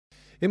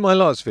In my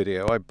last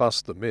video, I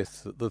bust the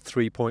myth that the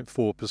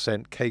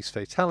 3.4% case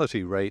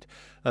fatality rate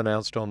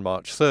announced on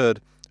March 3rd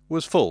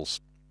was false,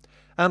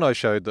 and I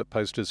showed that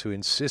posters who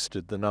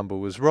insisted the number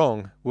was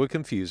wrong were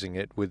confusing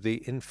it with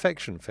the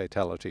infection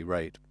fatality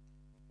rate.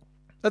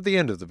 At the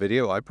end of the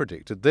video, I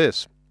predicted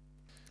this.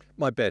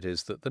 My bet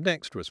is that the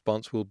next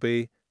response will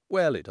be,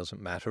 well, it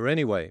doesn't matter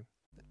anyway.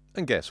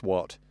 And guess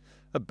what?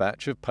 A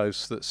batch of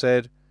posts that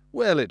said,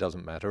 well, it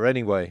doesn't matter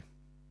anyway.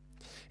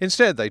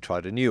 Instead, they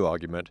tried a new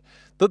argument,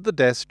 that the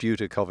deaths due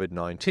to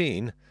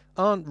Covid-19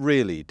 aren't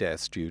really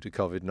deaths due to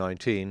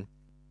Covid-19.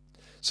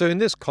 So in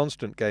this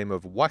constant game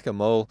of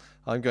whack-a-mole,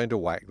 I'm going to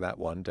whack that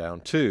one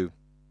down too.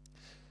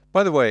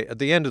 By the way, at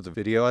the end of the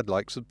video, I'd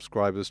like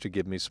subscribers to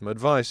give me some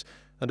advice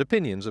and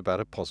opinions about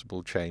a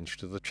possible change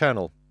to the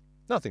channel.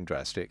 Nothing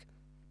drastic.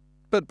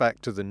 But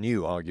back to the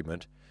new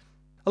argument.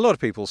 A lot of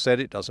people said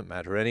it doesn't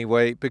matter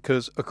anyway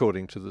because,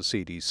 according to the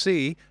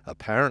CDC,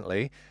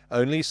 apparently,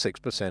 only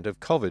 6%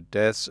 of COVID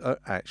deaths are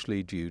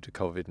actually due to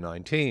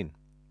Covid-19.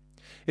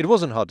 It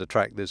wasn't hard to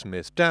track this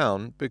myth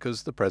down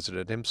because the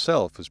president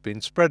himself has been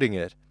spreading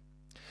it.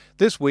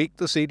 This week,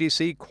 the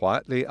CDC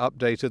quietly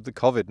updated the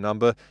COVID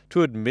number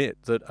to admit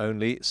that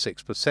only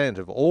 6%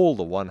 of all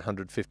the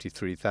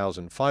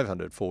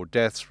 153,504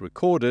 deaths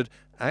recorded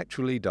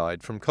actually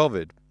died from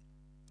COVID.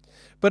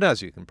 But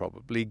as you can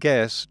probably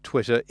guess,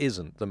 Twitter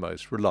isn't the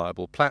most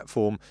reliable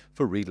platform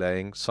for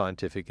relaying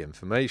scientific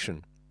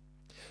information.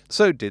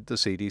 So did the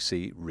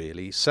CDC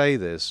really say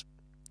this?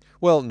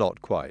 Well,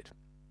 not quite.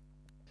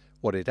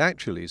 What it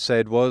actually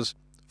said was,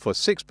 for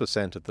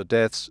 6% of the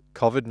deaths,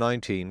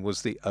 COVID-19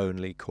 was the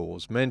only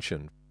cause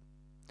mentioned.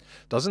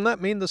 Doesn't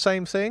that mean the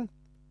same thing?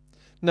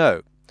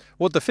 No.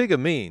 What the figure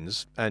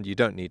means, and you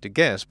don't need to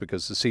guess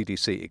because the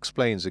CDC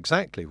explains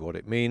exactly what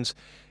it means,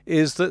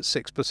 is that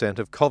 6%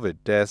 of COVID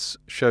deaths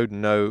showed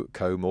no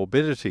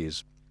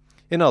comorbidities.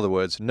 In other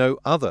words, no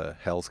other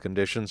health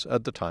conditions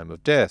at the time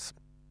of death.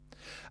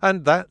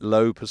 And that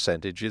low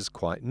percentage is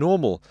quite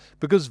normal,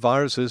 because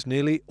viruses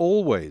nearly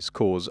always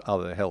cause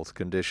other health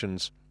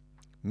conditions.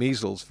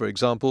 Measles, for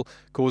example,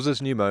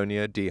 causes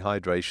pneumonia,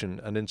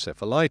 dehydration, and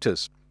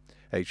encephalitis.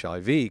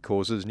 HIV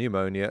causes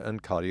pneumonia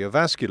and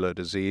cardiovascular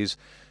disease.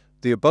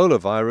 The Ebola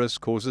virus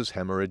causes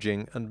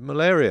hemorrhaging and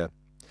malaria.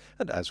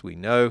 And as we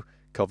know,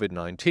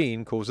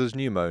 Covid-19 causes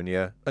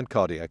pneumonia and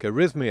cardiac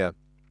arrhythmia.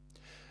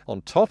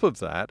 On top of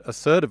that, a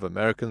third of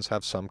Americans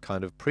have some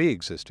kind of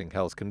pre-existing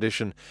health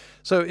condition,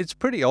 so it's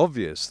pretty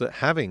obvious that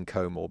having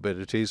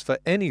comorbidities for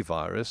any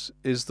virus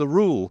is the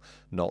rule,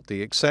 not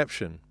the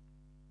exception.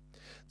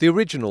 The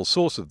original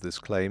source of this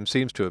claim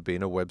seems to have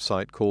been a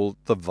website called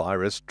The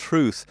Virus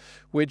Truth,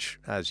 which,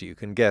 as you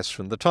can guess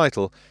from the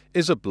title,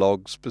 is a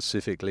blog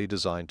specifically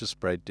designed to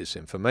spread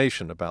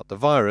disinformation about the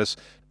virus.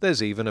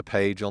 There's even a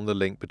page on the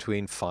link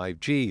between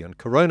 5G and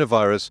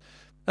coronavirus,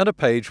 and a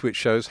page which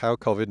shows how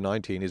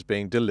COVID-19 is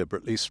being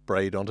deliberately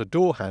sprayed onto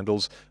door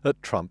handles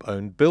at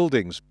Trump-owned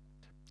buildings.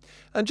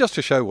 And just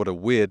to show what a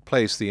weird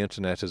place the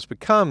internet has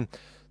become,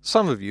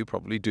 some of you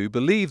probably do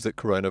believe that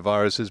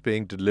coronavirus is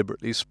being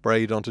deliberately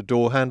sprayed onto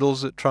door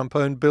handles at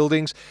Trump-owned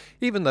buildings,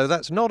 even though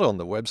that's not on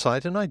the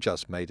website and I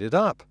just made it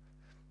up.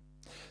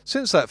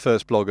 Since that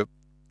first blog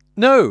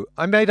No,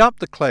 I made up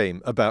the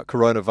claim about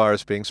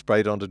coronavirus being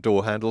sprayed onto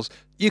door handles.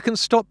 You can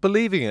stop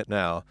believing it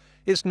now.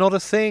 It's not a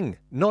thing,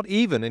 not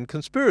even in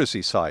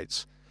conspiracy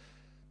sites.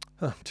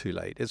 Oh, too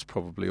late, it's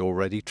probably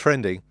already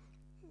trending.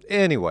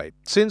 Anyway,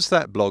 since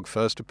that blog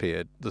first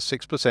appeared, the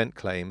 6%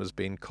 claim has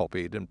been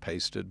copied and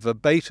pasted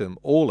verbatim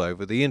all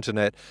over the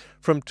internet,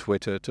 from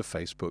Twitter to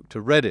Facebook to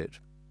Reddit.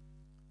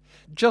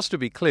 Just to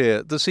be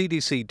clear, the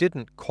CDC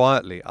didn't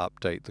quietly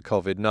update the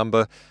COVID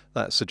number.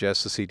 That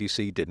suggests the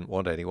CDC didn't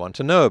want anyone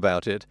to know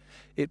about it.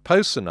 It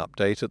posts an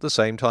update at the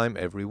same time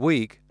every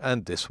week,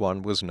 and this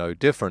one was no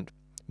different.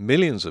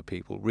 Millions of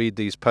people read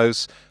these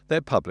posts,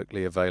 they're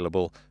publicly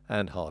available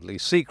and hardly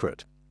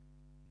secret.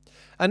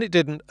 And it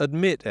didn't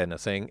admit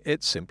anything,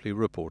 it simply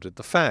reported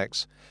the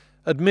facts.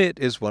 Admit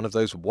is one of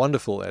those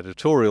wonderful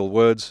editorial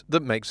words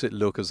that makes it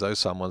look as though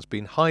someone's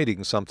been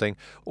hiding something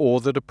or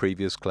that a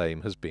previous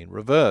claim has been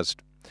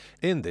reversed.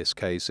 In this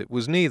case, it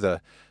was neither.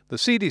 The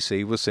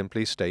CDC was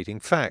simply stating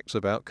facts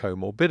about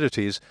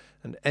comorbidities,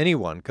 and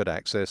anyone could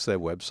access their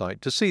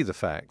website to see the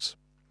facts.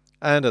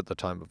 And at the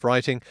time of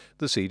writing,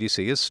 the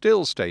CDC is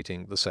still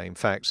stating the same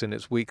facts in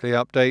its weekly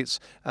updates,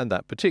 and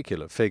that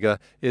particular figure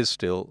is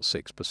still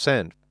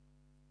 6%.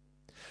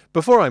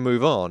 Before I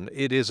move on,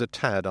 it is a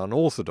tad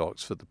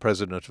unorthodox for the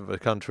president of a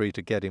country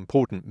to get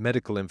important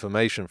medical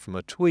information from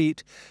a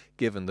tweet,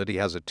 given that he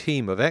has a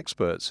team of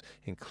experts,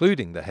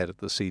 including the head of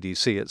the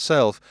CDC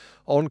itself,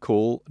 on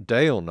call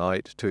day or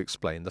night to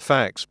explain the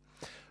facts.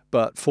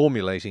 But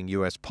formulating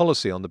US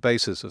policy on the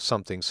basis of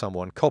something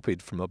someone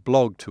copied from a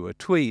blog to a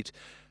tweet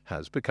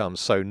has become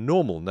so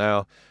normal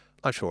now,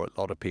 I'm sure a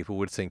lot of people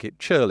would think it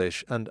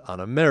churlish and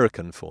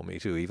un-American for me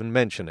to even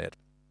mention it.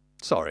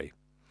 Sorry.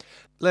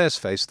 Let's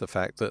face the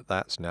fact that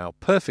that's now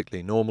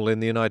perfectly normal in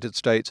the United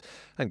States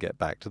and get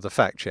back to the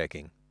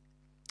fact-checking.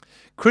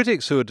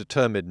 Critics who are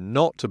determined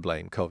not to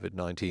blame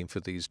COVID-19 for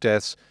these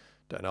deaths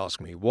don't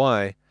ask me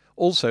why,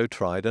 also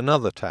tried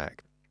another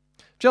tack.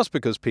 Just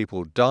because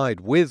people died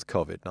with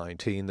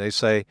Covid-19, they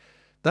say,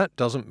 that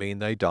doesn't mean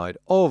they died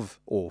of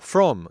or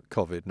from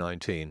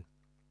Covid-19.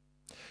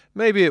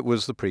 Maybe it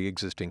was the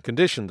pre-existing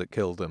condition that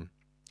killed them.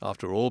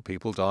 After all,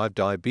 people die of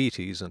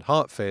diabetes and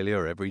heart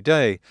failure every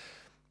day.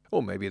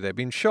 Or maybe they've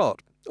been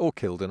shot or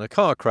killed in a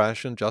car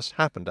crash and just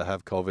happen to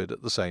have Covid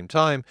at the same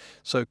time,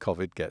 so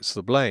Covid gets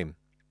the blame.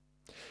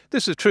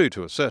 This is true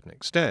to a certain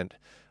extent.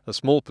 A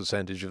small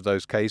percentage of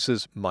those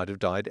cases might have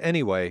died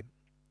anyway.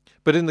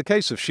 But in the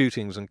case of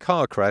shootings and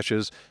car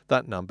crashes,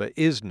 that number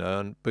is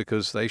known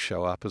because they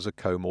show up as a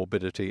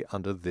comorbidity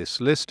under this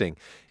listing: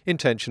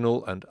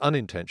 intentional and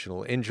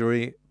unintentional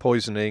injury,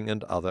 poisoning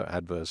and other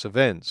adverse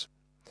events.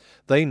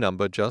 They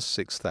number just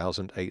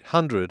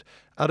 6,800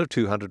 out of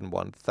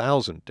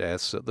 201,000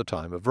 deaths at the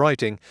time of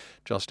writing,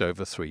 just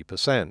over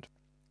 3%.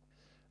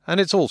 And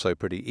it's also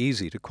pretty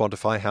easy to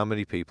quantify how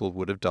many people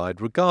would have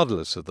died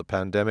regardless of the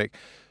pandemic,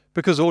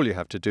 because all you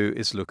have to do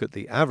is look at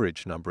the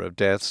average number of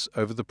deaths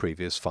over the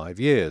previous 5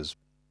 years.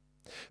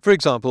 For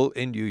example,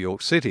 in New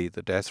York City,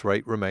 the death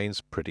rate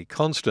remains pretty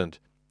constant.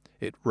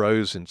 It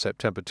rose in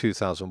September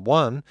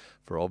 2001,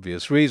 for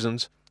obvious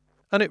reasons,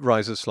 and it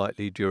rises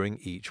slightly during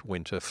each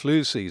winter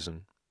flu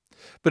season.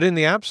 But in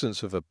the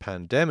absence of a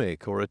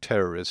pandemic or a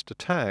terrorist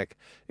attack,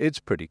 it's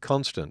pretty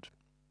constant.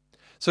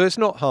 So it's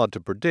not hard to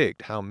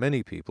predict how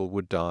many people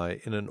would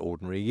die in an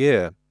ordinary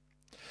year.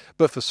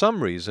 But for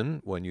some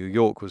reason, when New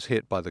York was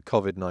hit by the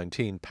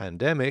Covid-19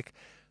 pandemic,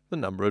 the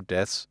number of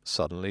deaths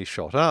suddenly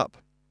shot up.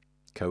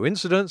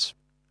 Coincidence?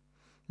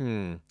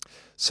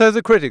 So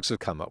the critics have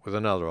come up with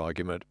another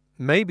argument.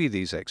 Maybe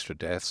these extra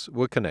deaths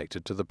were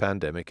connected to the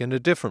pandemic in a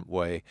different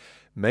way.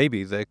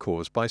 Maybe they're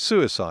caused by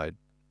suicide.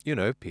 You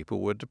know,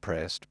 people were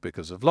depressed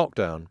because of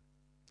lockdown.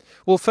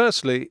 Well,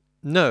 firstly,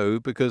 no,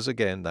 because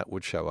again, that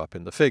would show up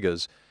in the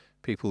figures.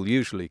 People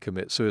usually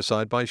commit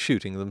suicide by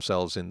shooting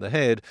themselves in the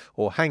head,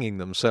 or hanging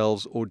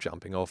themselves, or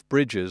jumping off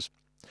bridges.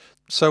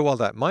 So while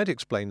that might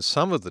explain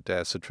some of the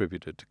deaths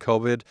attributed to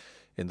COVID,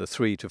 in the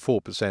 3 to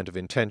 4% of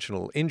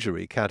intentional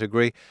injury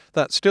category,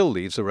 that still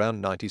leaves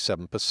around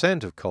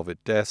 97% of COVID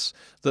deaths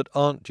that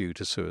aren't due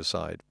to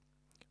suicide.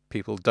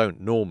 People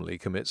don't normally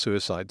commit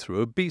suicide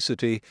through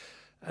obesity,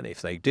 and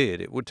if they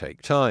did, it would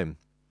take time.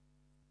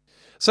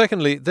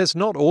 Secondly, there's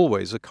not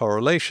always a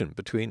correlation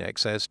between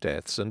excess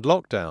deaths and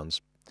lockdowns.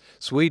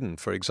 Sweden,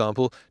 for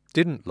example,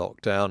 didn't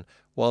lock down,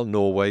 while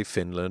Norway,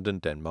 Finland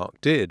and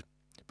Denmark did.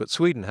 But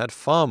Sweden had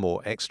far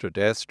more extra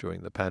deaths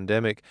during the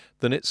pandemic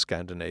than its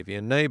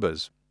Scandinavian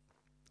neighbours.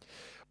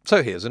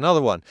 So here's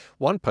another one.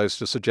 One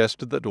poster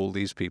suggested that all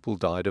these people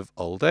died of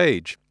old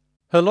age.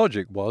 Her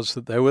logic was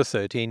that there were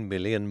 13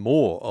 million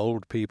more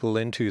old people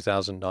in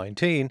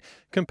 2019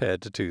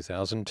 compared to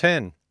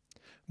 2010.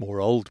 More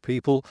old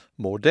people,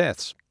 more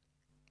deaths.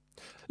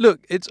 Look,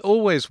 it's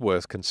always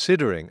worth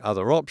considering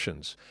other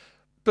options.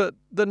 But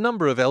the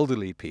number of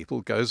elderly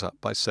people goes up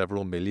by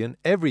several million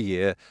every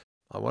year.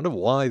 I wonder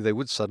why they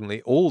would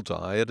suddenly all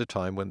die at a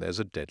time when there's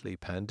a deadly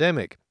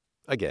pandemic.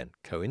 Again,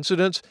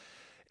 coincidence?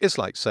 It's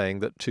like saying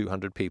that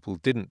 200 people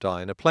didn't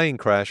die in a plane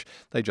crash,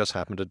 they just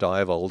happened to die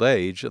of old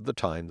age at the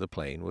time the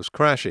plane was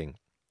crashing.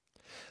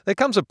 There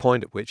comes a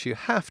point at which you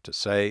have to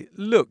say,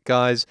 look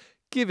guys,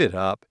 give it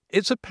up,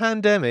 it's a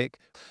pandemic.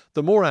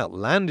 The more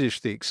outlandish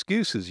the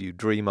excuses you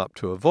dream up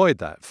to avoid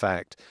that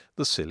fact,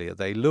 the sillier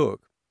they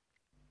look.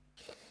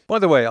 By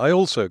the way, I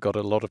also got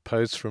a lot of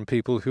posts from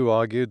people who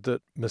argued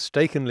that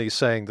mistakenly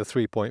saying the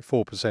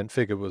 3.4%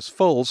 figure was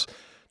false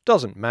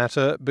doesn't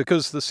matter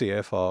because the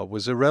CFR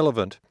was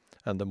irrelevant,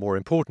 and the more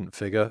important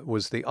figure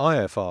was the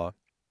IFR.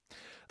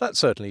 That's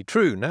certainly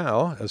true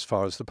now, as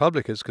far as the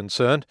public is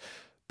concerned,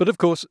 but of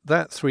course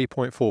that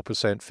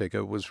 3.4%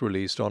 figure was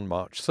released on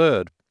March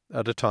 3rd,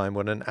 at a time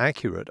when an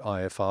accurate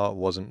IFR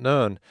wasn't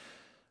known.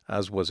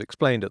 As was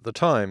explained at the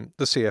time,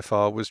 the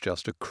CFR was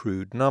just a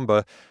crude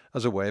number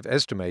as a way of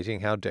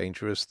estimating how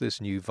dangerous this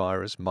new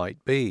virus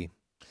might be.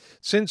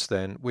 Since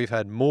then, we've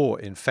had more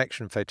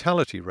infection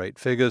fatality rate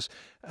figures,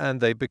 and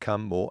they've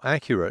become more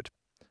accurate.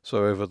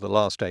 So over the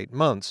last 8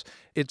 months,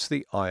 it's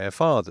the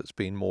IFR that's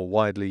been more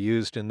widely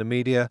used in the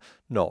media,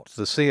 not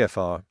the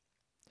CFR.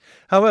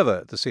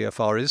 However, the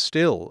CFR is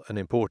still an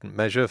important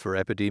measure for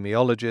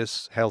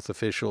epidemiologists, health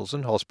officials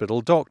and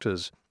hospital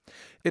doctors.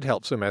 It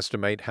helps them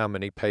estimate how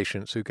many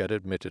patients who get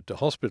admitted to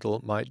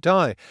hospital might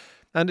die,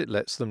 and it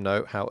lets them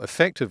know how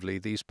effectively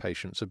these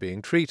patients are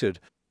being treated.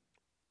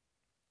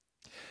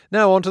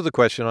 Now on to the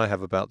question I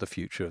have about the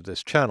future of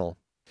this channel.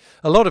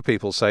 A lot of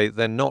people say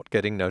they're not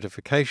getting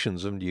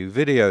notifications of new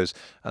videos,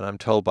 and I'm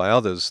told by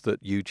others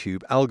that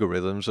YouTube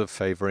algorithms are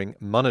favouring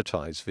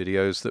monetized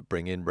videos that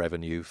bring in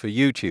revenue for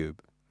YouTube.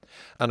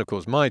 And of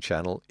course my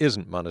channel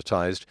isn't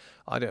monetized.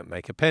 I don't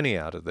make a penny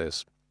out of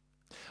this.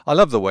 I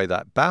love the way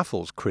that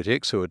baffles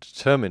critics who are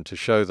determined to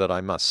show that I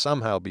must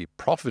somehow be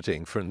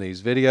profiting from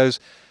these videos.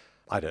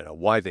 I don't know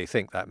why they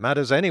think that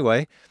matters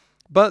anyway.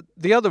 But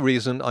the other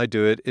reason I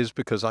do it is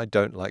because I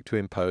don't like to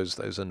impose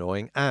those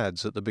annoying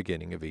ads at the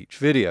beginning of each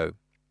video.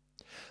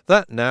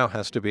 That now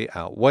has to be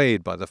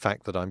outweighed by the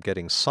fact that I'm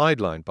getting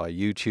sidelined by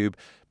YouTube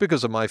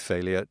because of my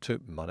failure to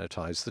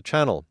monetize the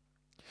channel.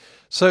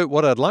 So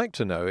what I'd like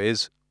to know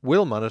is,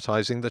 will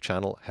monetizing the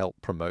channel help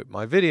promote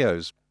my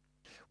videos?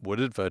 Would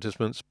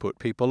advertisements put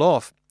people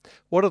off?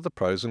 What are the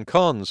pros and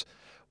cons?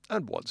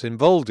 And what's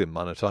involved in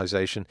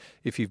monetization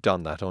if you've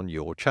done that on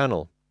your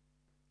channel?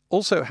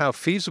 Also, how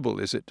feasible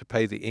is it to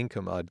pay the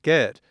income I'd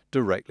get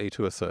directly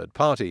to a third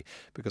party,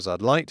 because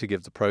I'd like to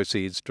give the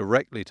proceeds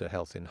directly to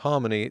Health in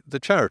Harmony, the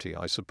charity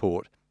I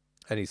support.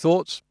 Any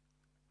thoughts?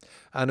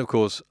 And of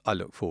course, I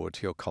look forward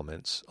to your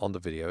comments on the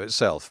video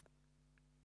itself.